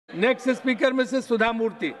Next speaker, Mrs. Sudha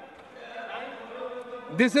Murthy.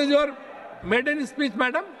 This is your maiden speech,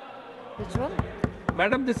 madam? Which one?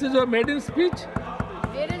 Madam, this is your maiden speech?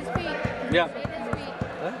 Maiden speech. Yeah. Maiden speech.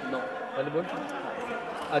 No.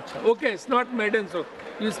 Achha. Okay, it's not maiden, so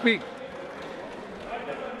you speak.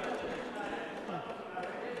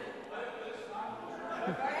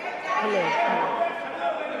 Hello.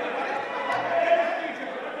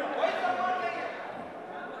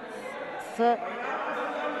 Sir,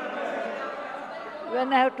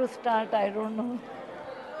 when I have to start, I don't know.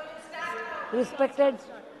 Respected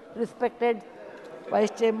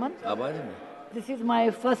Vice Chairman, this is my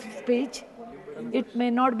first speech. It may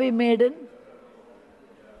not be maiden.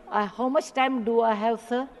 How much time do I have,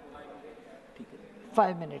 sir?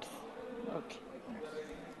 5 minutes. Okay.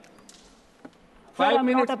 Sir, 5 I'm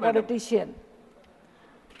minutes, not a madam. politician,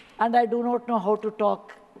 and I do not know how to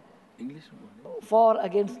talk English. for,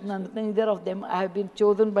 against, neither of them. I have been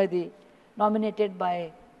nominated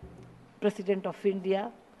by President of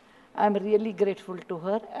India. I am really grateful to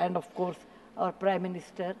her, and of course our Prime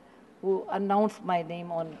Minister, who announced my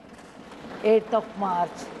name on 8th of March,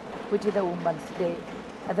 which is the Women's Day,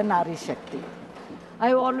 as a Nari Shakti. I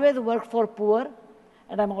have always worked for poor,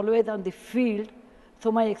 and I'm always on the field,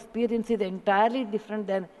 so my experience is entirely different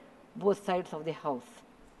than both sides of the house.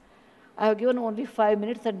 I have given only 5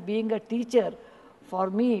 minutes, and being a teacher, for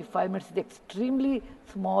me, 5 minutes is extremely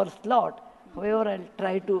small slot. However, I'll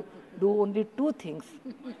try to do only 2 things.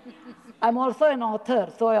 I'm also an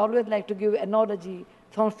author, so I always like to give analogy,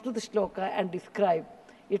 Sanskrit shloka, and describe.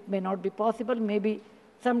 It may not be possible. Maybe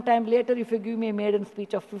sometime later, if you give me a maiden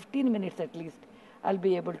speech of 15 minutes at least, I'll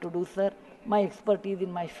be able to do, sir, my expertise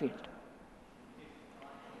in my field.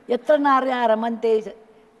 Yatra narya ramante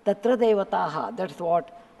tatra devataha. That's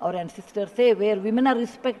what our ancestors say. Where women are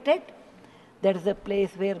respected, that is the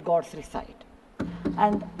place where gods reside.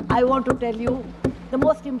 And I want to tell you, the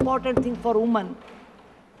most important thing for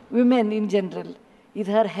women in general, is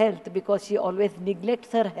her health, because she always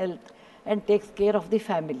neglects her health and takes care of the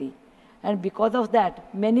family. And because of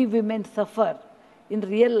that, many women suffer in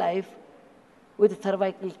real life with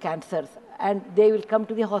cervical cancers, and they will come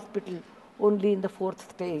to the hospital only in the 4th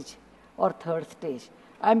stage or 3rd stage.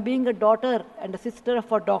 I'm being a daughter and a sister of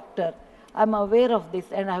a doctor. I'm aware of this,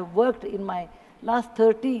 and I've worked in my last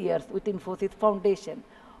 30 years with Infosys Foundation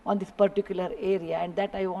on this particular area, and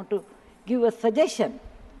that I want to give a suggestion.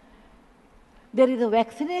 There is a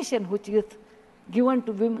vaccination which is given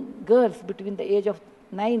to girls between the age of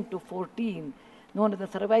 9 to 14, known as the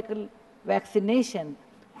cervical vaccination,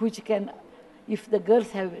 which can, if the girls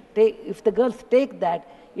take that,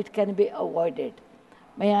 it can be avoided.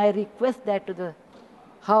 May I request that to the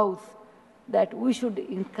House, that we should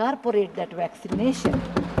incorporate that vaccination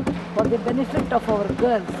for the benefit of our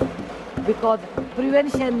girls, because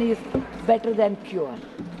prevention is better than cure.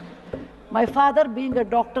 My father, being a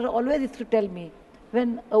doctor, always used to tell me,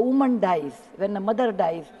 when a woman dies, when a mother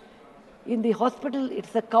dies, in the hospital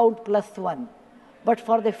it's a count +1. But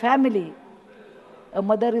for the family, a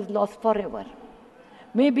mother is lost forever.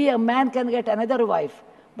 Maybe a man can get another wife,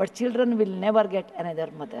 but children will never get another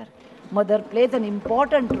mother. Mother plays an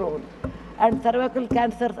important role, and cervical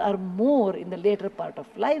cancers are more in the later part of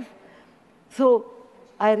life. So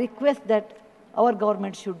I request that our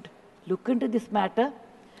government should look into this matter.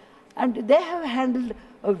 And they have handled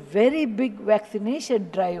a very big vaccination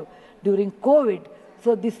drive during COVID,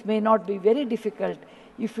 so this may not be very difficult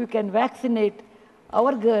if you can vaccinate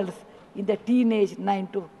our girls in the teenage 9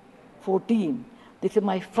 to 14. This is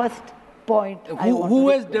my first point. Who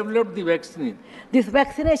has developed the vaccine? This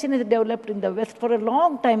vaccination is developed in the West for a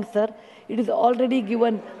long time, sir. It is already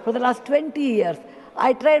given for the last 20 years.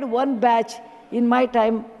 I tried one batch in my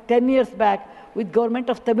time, 10 years back, with government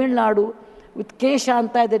of Tamil Nadu, with K.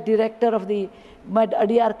 Shanta, the director of the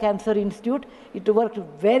Adiyar Cancer Institute. It worked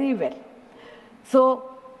very well.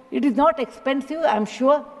 So it is not expensive, I'm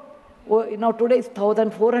sure. Today is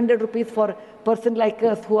 1,400 rupees for a person like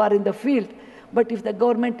us who are in the field. But if the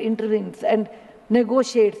government intervenes and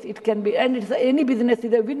negotiates, it can be, and any business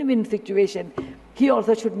is a win-win situation. He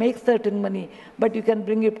also should make certain money, but you can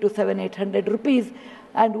bring it to 700-800 rupees.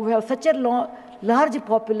 And we have such a large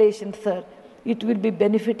population, sir, it will be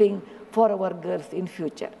benefiting for our girls in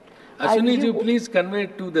future. Ashwini, please convey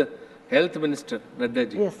it to the Health Minister,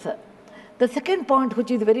 Nadda ji. Yes, sir. The second point,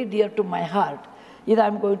 which is very dear to my heart, is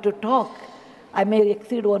I'm going to talk. I may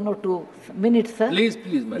exceed 1 or 2 minutes, sir. Please,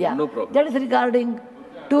 madam, no problem. That is regarding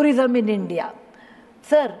tourism in India.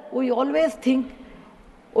 Sir, we always think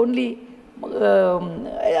only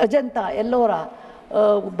Ajanta, Ellora,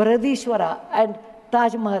 Brihadishwara and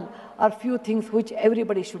Taj Mahal are few things which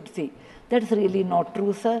everybody should see. That's really not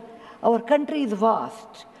true, sir. Our country is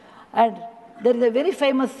vast. And there is a very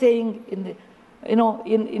famous saying in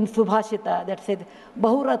Subhashita that says,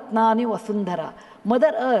 Bahuratnani Vasundhara.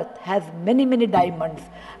 Mother Earth has many, many diamonds,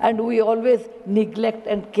 and we always neglect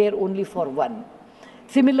and care only for one.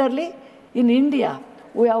 Similarly, in India,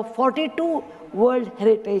 we have 42 World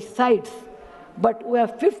Heritage Sites, but we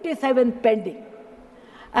have 57 pending.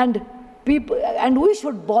 And we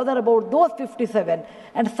should bother about those 57.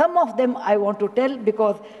 And some of them I want to tell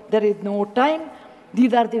because there is no time.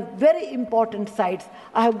 These are the very important sites.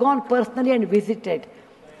 I have gone personally and visited.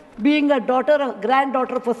 Being a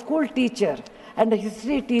granddaughter of a school teacher and a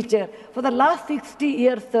history teacher, for the last 60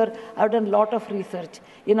 years, sir, I have done a lot of research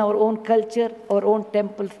in our own culture, our own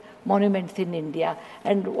temples, monuments in India.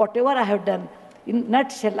 And whatever I have done, in a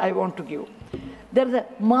nutshell, I want to give. There is a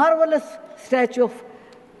marvelous statue of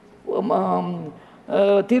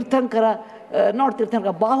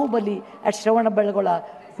Bahubali at Shravanabelagola,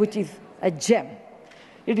 which is a gem.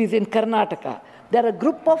 It is in Karnataka. There are a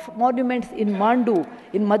group of monuments in Mandu,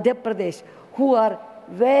 in Madhya Pradesh, who are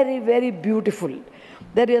very, very beautiful.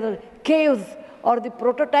 There are caves or the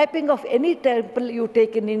prototyping of any temple you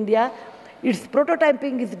take in India. Its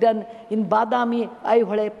prototyping is done in Badami,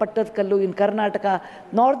 Aihole, Pattadkallu in Karnataka,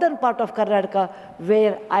 northern part of Karnataka,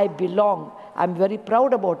 where I belong. I'm very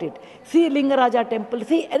proud about it. See Lingaraja temple,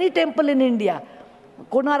 see any temple in India.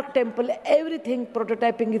 Konark temple, everything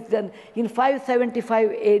prototyping is done in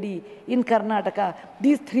 575 AD in Karnataka.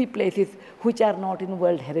 These three places which are not in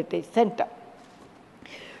World Heritage Center.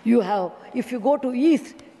 You have, if you go to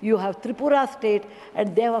east, you have Tripura state,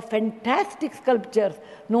 and they have fantastic sculptures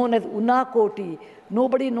known as Unakoti.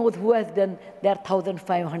 Nobody knows who has done. They are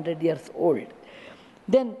 1,500 years old.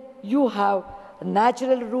 Then you have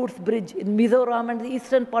Natural Roots Bridge in Mizoram and the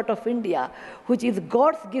eastern part of India, which is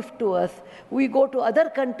God's gift to us. We go to other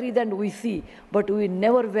countries and we see, but we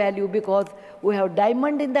never value because we have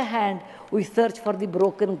diamond in the hand, we search for the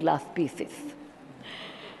broken glass pieces.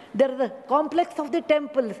 There is a complex of the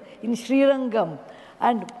temples in Srirangam,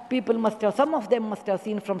 and people must have, some of them must have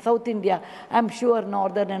seen from South India. I'm sure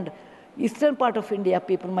northern and eastern part of India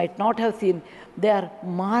people might not have seen. They are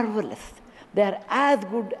marvelous. They are as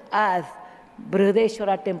good as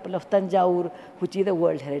Brihadeshwara temple of Tanjore, which is a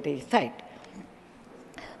World Heritage Site.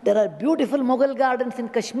 There are beautiful Mughal gardens in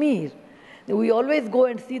Kashmir. We always go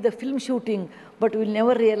and see the film shooting, but we'll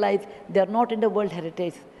never realize they are not in the World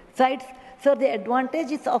Heritage Sites. So the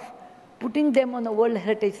advantages of putting them on the World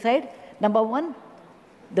Heritage Site, number one,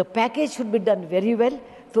 the package should be done very well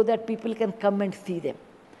so that people can come and see them.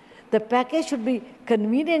 The package should be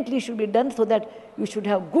conveniently done so that you should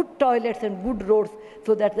have good toilets and good roads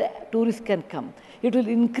so that the tourists can come. It will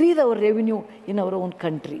increase our revenue in our own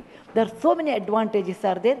country. There are so many advantages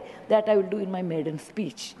are there that I will do in my maiden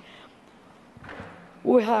speech.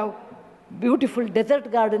 We have beautiful desert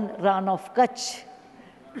garden Ran of Kutch,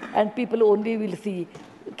 and people only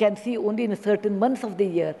can see only in certain months of the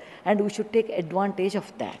year, and we should take advantage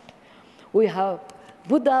of that. We have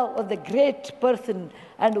Buddha was a great person,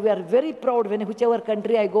 and we are very proud when whichever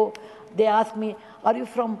country I go, they ask me, are you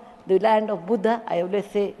from the land of Buddha? I always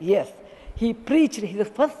say, yes. He preached his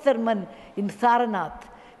first sermon in Sarnath,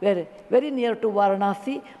 where very near to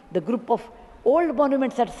Varanasi, the group of old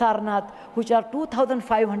monuments at Sarnath, which are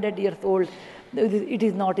 2,500 years old, it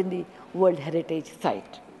is not in the World Heritage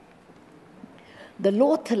Site. The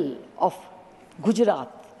Lothal of Gujarat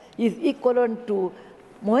is equivalent to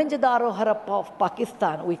Mohenjo-daro Harappa of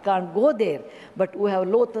Pakistan. We can't go there, but we have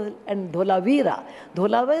Lothal and Dholavira.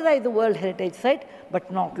 Dholavira is a World Heritage Site,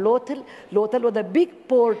 but not Lothal. Lothal was a big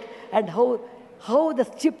port, and how the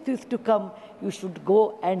ships used to come, you should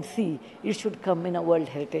go and see. It should come in a World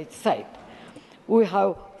Heritage Site. We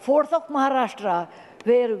have forts of Maharashtra,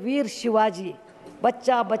 where Veer Shivaji,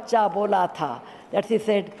 Bachcha Bachcha Bola Tha, that he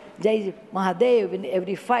said, Jai Mahadev in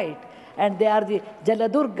every fight. And they are the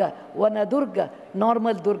Jaladurga, Vanadurga,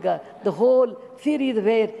 Normal Durga, the whole series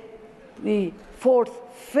where the forts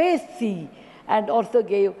face sea and also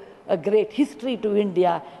gave a great history to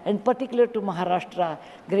India, and particular to Maharashtra,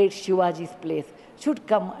 great Shivaji's place should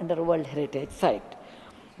come under World Heritage Site.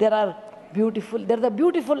 There's a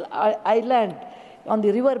beautiful island on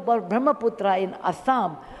the river Brahmaputra in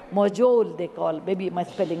Assam, Majol they call, maybe my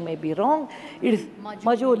spelling may be wrong. It is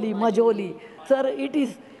Majoli. Sir, it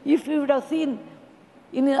is, if you would have seen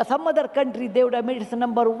in some other country, they would have made it the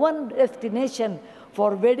 #1 destination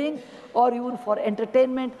for wedding or even for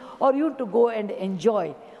entertainment or even to go and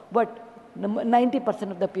enjoy. But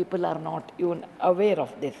 90% of the people are not even aware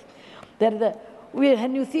of this.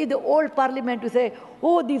 When you see the old parliament, you say,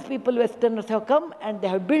 oh, these people, Westerners have come and they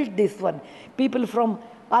have built this one. People from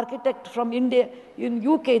architect from India, in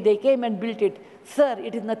UK, they came and built it. Sir,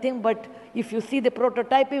 it is nothing but, if you see the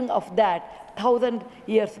prototyping of that 1,000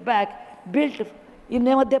 years back, built in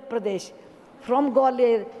Madhya Pradesh, from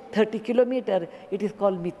Gwalior, 30 kilometers, it is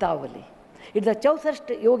called Mitavali. It's a Chausast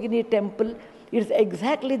Yogini temple. It's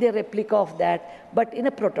exactly the replica of that, but in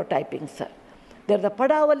a prototyping, sir. There's a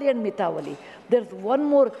Padavali and Mitavali. There's one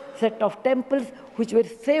more set of temples which were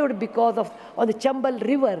saved because of on the Chambal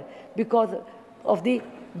River because of the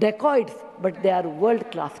dacoits, but they are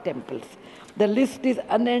world-class temples. The list is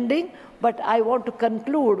unending, but I want to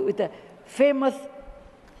conclude with a famous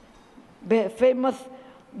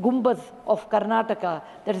Gumbaz of Karnataka,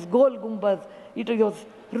 that is Gol Gumbaz. It was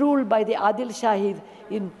ruled by the Adil Shahis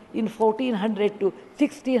in 1400 to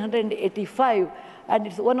 1685, and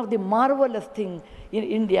it's one of the marvelous things in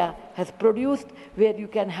India has produced, where you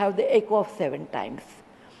can have the echo of 7 times.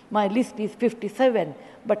 My list is 57,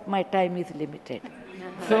 but my time is limited.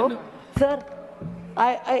 So, sir,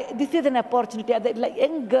 this is an opportunity. As a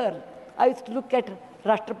young girl, I used to look at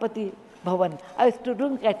Rashtrapati Bhavan. I used to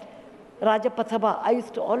look at Rajyasabha. I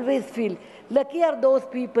used to always feel lucky are those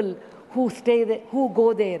people who stay there, who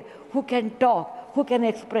go there, who can talk, who can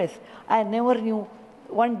express. I never knew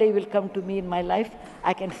one day will come to me in my life,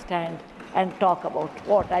 I can stand and talk about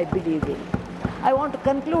what I believe in. I want to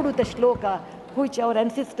conclude with a shloka which our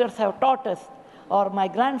ancestors have taught us, or my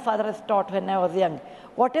grandfather has taught when I was young.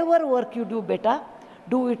 Whatever work you do better,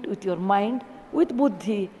 do it with your mind, with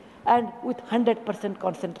buddhi, and with 100%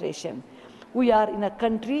 concentration. We are in a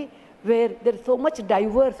country where there is so much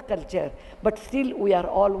diverse culture, but still we are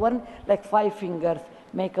all one, like 5 fingers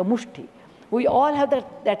make a mushti. We all have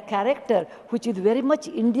that character, which is very much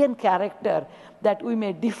Indian character, that we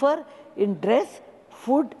may differ in dress,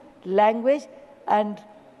 food, language,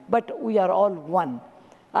 but we are all one.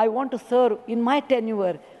 I want to serve in my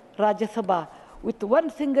tenure, Rajyasabha, with one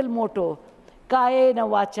single motto, Kayena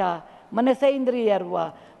vacha,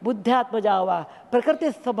 manasaindriyarva, buddhyatmajava, prakriti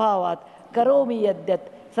sabhavat, karomi yadyat,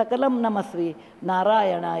 Sakalam Namasvi,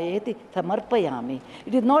 Narayana Samarpayami.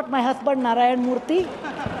 It is not my husband Narayan Murthy,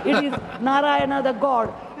 it is Narayana the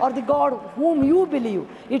God, or the God whom you believe.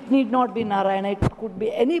 It need not be Narayana, it could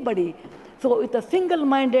be anybody. So with a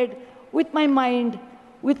single-minded, with my mind,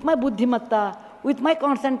 with my buddhimatta, with my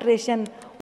concentration,